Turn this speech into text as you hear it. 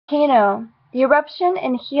Volcano, The Eruption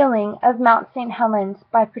and Healing of Mount St. Helens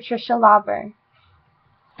by Patricia Lauber.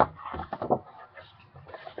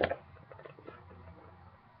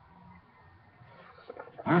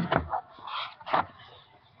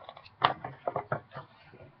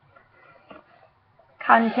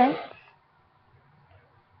 Contents.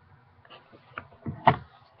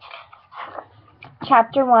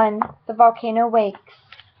 Chapter 1. The Volcano Wakes.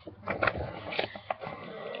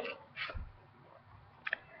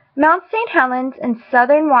 Mount St. Helens in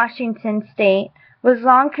southern Washington state was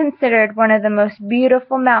long considered one of the most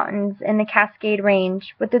beautiful mountains in the Cascade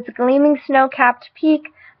Range, with its gleaming snow-capped peak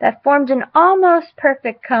that formed an almost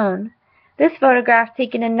perfect cone. This photograph,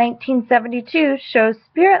 taken in 1972, shows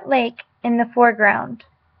Spirit Lake in the foreground.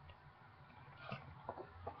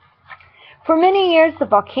 For many years, the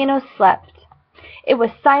volcano slept. It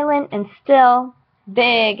was silent and still,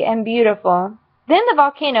 big and beautiful. Then the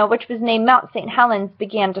volcano, which was named Mount St. Helens,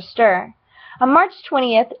 began to stir. On March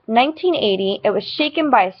 20th, 1980, it was shaken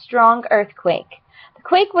by a strong earthquake. The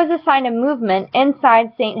quake was a sign of movement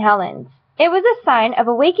inside St. Helens. It was a sign of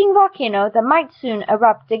a waking volcano that might soon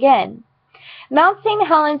erupt again. Mount St.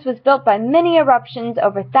 Helens was built by many eruptions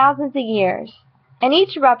over thousands of years. In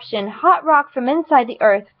each eruption, hot rock from inside the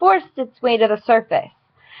earth forced its way to the surface.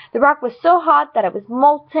 The rock was so hot that it was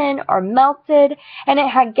molten or melted, and it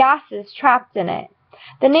had gases trapped in it.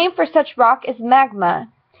 The name for such rock is magma.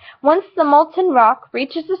 Once the molten rock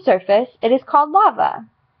reaches the surface, it is called lava.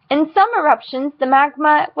 In some eruptions, the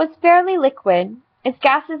magma was fairly liquid. Its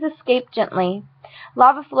gases escaped gently.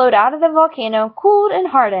 Lava flowed out of the volcano, cooled and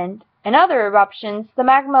hardened. In other eruptions, the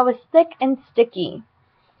magma was thick and sticky.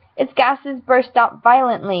 Its gases burst out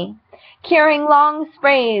violently, carrying long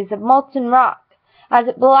sprays of molten rock. As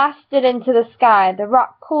it blasted into the sky, the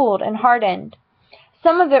rock cooled and hardened.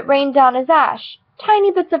 Some of it rained down as ash,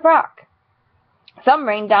 tiny bits of rock. Some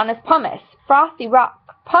rained down as pumice, frothy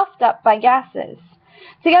rock, puffed up by gases.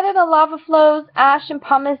 Together the lava flows, ash and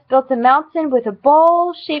pumice built a mountain with a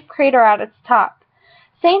bowl-shaped crater at its top.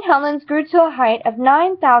 St. Helens grew to a height of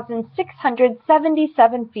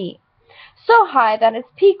 9,677 feet, so high that its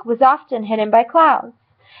peak was often hidden by clouds.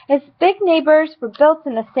 Its big neighbors were built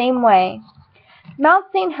in the same way. Mount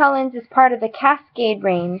St. Helens is part of the Cascade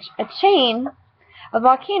Range, a chain of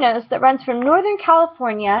volcanoes that runs from northern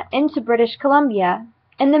California into British Columbia.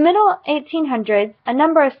 In the middle 1800s, a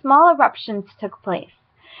number of small eruptions took place.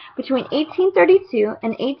 Between 1832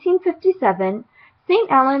 and 1857,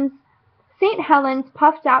 St. Helens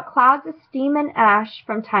puffed out clouds of steam and ash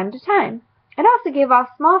from time to time. It also gave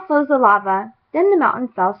off small flows of lava. Then the mountain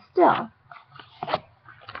fell still.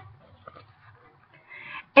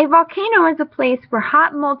 A volcano is a place where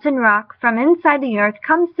hot molten rock from inside the earth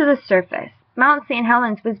comes to the surface. Mount St.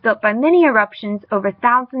 Helens was built by many eruptions over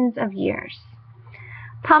thousands of years.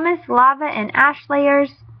 Pumice, lava, and ash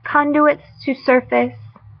layers, conduits to surface,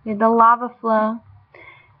 the lava flow.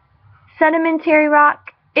 Sedimentary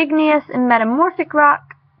rock, igneous and metamorphic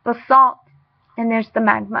rock, basalt, and there's the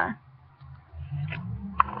magma.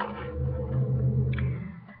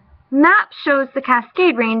 Map shows the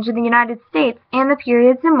Cascade Range in the United States and the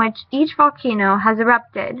periods in which each volcano has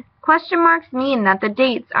erupted. Question marks mean that the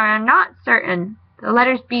dates are not certain. The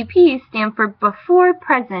letters BP stand for before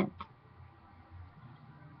present.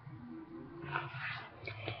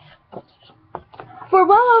 For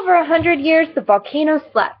well over 100 years, the volcano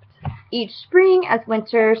slept. Each spring, as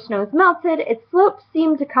winter snows melted, its slopes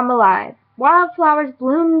seemed to come alive. Wildflowers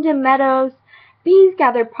bloomed in meadows, bees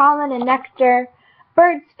gathered pollen and nectar,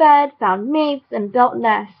 birds fed, found mates, and built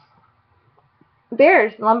nests.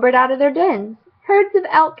 Bears lumbered out of their dens. Herds of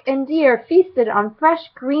elk and deer feasted on fresh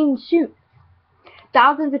green shoots.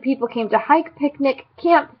 Thousands of people came to hike, picnic,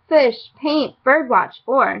 camp, fish, paint, birdwatch,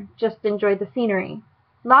 or just enjoy the scenery.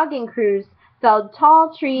 Logging crews felled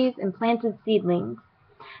tall trees and planted seedlings.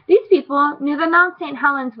 These people knew that Mount St.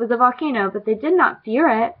 Helens was a volcano, but they did not fear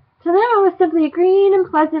it. To them it was simply a green and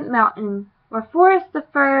pleasant mountain, where forests of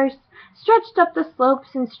firs stretched up the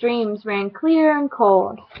slopes and streams ran clear and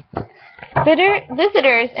cold.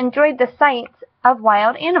 Visitors enjoyed the sight of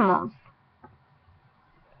wild animals,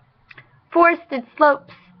 forested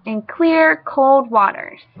slopes, and clear, cold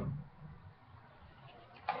waters.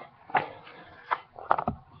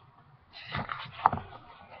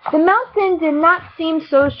 The mountain did not seem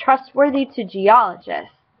so trustworthy to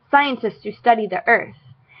geologists, scientists who study the earth.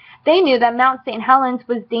 They knew that Mount St. Helens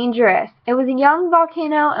was dangerous. It was a young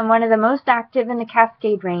volcano and one of the most active in the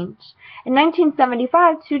Cascade Range. In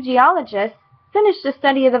 1975, two geologists finished a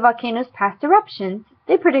study of the volcano's past eruptions.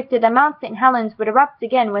 They predicted that Mount St. Helens would erupt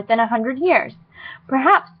again within 100 years,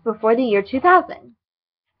 perhaps before the year 2000.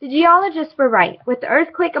 The geologists were right. With the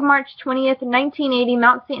earthquake of March 20th, 1980,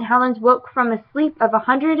 Mount St. Helens woke from a sleep of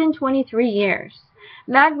 123 years.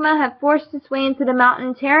 Magma had forced its way into the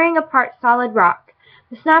mountain, tearing apart solid rock.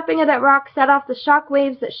 The snapping of that rock set off the shock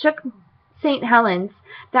waves that shook St. Helens.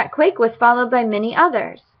 That quake was followed by many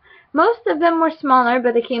others. Most of them were smaller,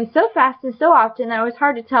 but they came so fast and so often that it was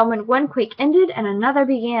hard to tell when one quake ended and another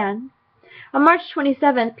began. On March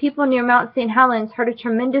 27th, people near Mount St. Helens heard a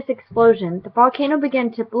tremendous explosion. The volcano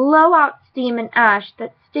began to blow out steam and ash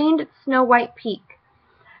that stained its snow-white peak.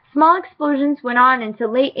 Small explosions went on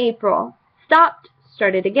until late April, stopped,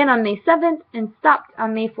 started again on May 7th, and stopped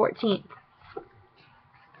on May 14th.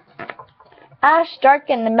 Ash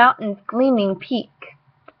darkened the mountain's gleaming peak.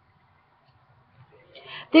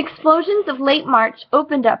 The explosions of late March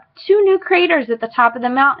opened up 2 new craters at the top of the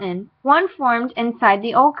mountain. One formed inside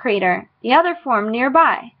the old crater. The other formed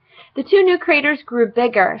nearby. The 2 new craters grew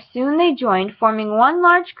bigger. Soon they joined, forming one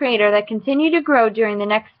large crater that continued to grow during the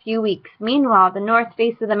next few weeks. Meanwhile, the north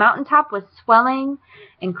face of the mountaintop was swelling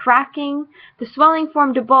and cracking. The swelling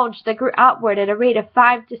formed a bulge that grew outward at a rate of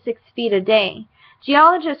 5 to 6 feet a day.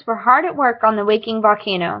 Geologists were hard at work on the waking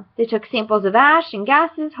volcano. They took samples of ash and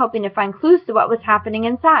gases, hoping to find clues to what was happening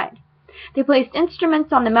inside. They placed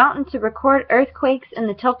instruments on the mountain to record earthquakes and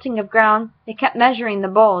the tilting of ground. They kept measuring the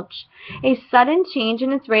bulge. A sudden change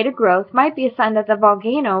in its rate of growth might be a sign that the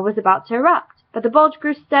volcano was about to erupt, but the bulge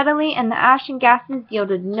grew steadily and the ash and gases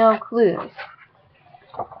yielded no clues.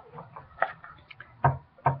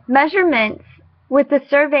 Measurements with the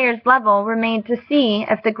surveyor's level were made to see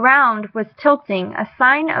if the ground was tilting, a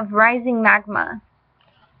sign of rising magma.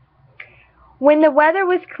 When the weather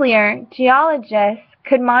was clear, geologists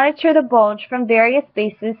could monitor the bulge from various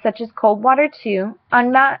bases such as Coldwater 2.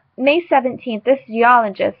 On May 17th, this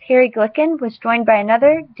geologist, Harry Glicken, was joined by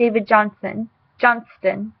another, David Johnston.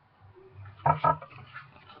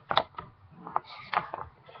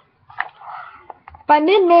 By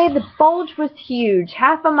mid-May, the bulge was huge,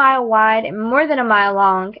 half a mile wide and more than a mile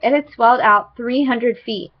long. It had swelled out 300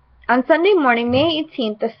 feet. On Sunday morning, May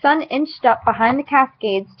 18th, the sun inched up behind the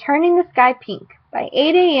Cascades, turning the sky pink. By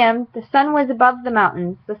 8 a.m., the sun was above the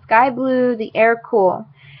mountains, the sky blue, the air cool.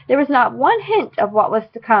 There was not one hint of what was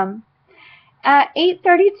to come. At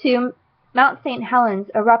 8:32, Mount St. Helens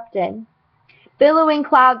erupted. Billowing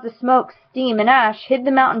clouds of smoke, steam, and ash hid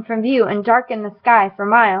the mountain from view and darkened the sky for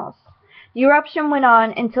miles. The eruption went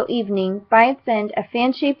on until evening. By its end, a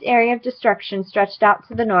fan-shaped area of destruction stretched out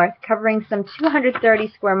to the north, covering some 230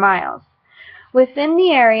 square miles. Within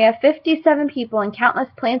the area, 57 people and countless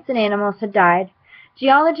plants and animals had died.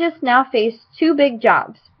 Geologists now faced 2 big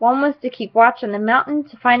jobs. One was to keep watch on the mountain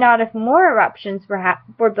to find out if more eruptions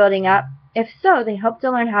were building up. If so, they hoped to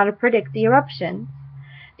learn how to predict the eruptions.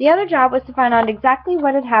 The other job was to find out exactly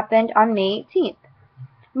what had happened on May 18th.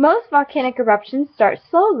 Most volcanic eruptions start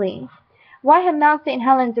slowly. Why had Mount St.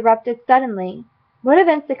 Helens erupted suddenly? What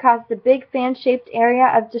events had caused the big fan-shaped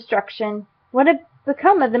area of destruction? What had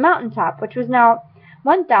become of the mountaintop, which was now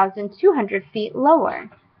 1,200 feet lower?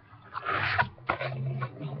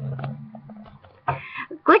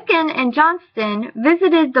 Glicken and Johnston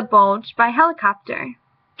visited the bulge by helicopter.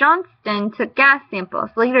 Johnston took gas samples.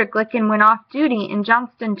 Later, Glicken went off duty and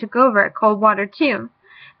Johnston took over at Coldwater 2.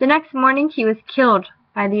 The next morning, he was killed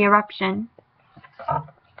by the eruption.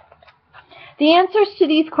 The answers to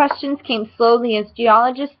these questions came slowly as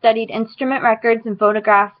geologists studied instrument records and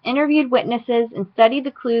photographs, interviewed witnesses, and studied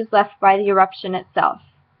the clues left by the eruption itself.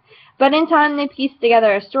 But in time, they pieced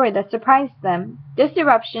together a story that surprised them. This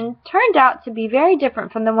eruption turned out to be very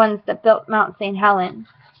different from the ones that built Mount St. Helens.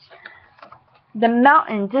 The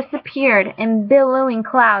mountain disappeared in billowing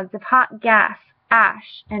clouds of hot gas,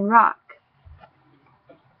 ash, and rock.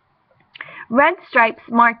 Red stripes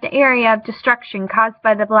marked the area of destruction caused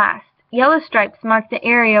by the blast. Yellow stripes mark the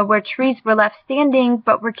area where trees were left standing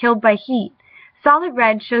but were killed by heat. Solid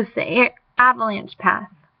red shows the avalanche path.